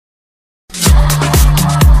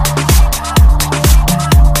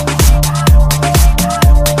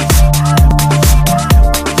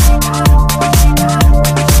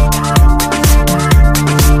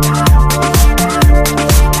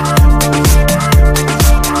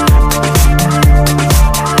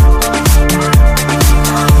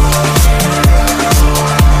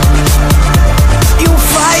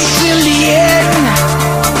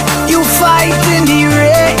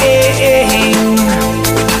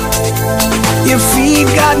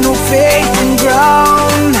faith and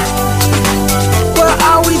ground. Where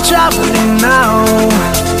are we traveling now?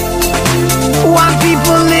 While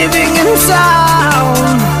people living in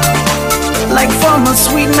town, like from a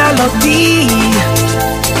sweet melody,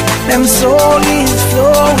 them soul is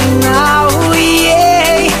flowing now,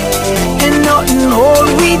 yeah. And nothing hold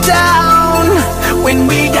we down when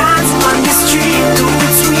we dance on the street to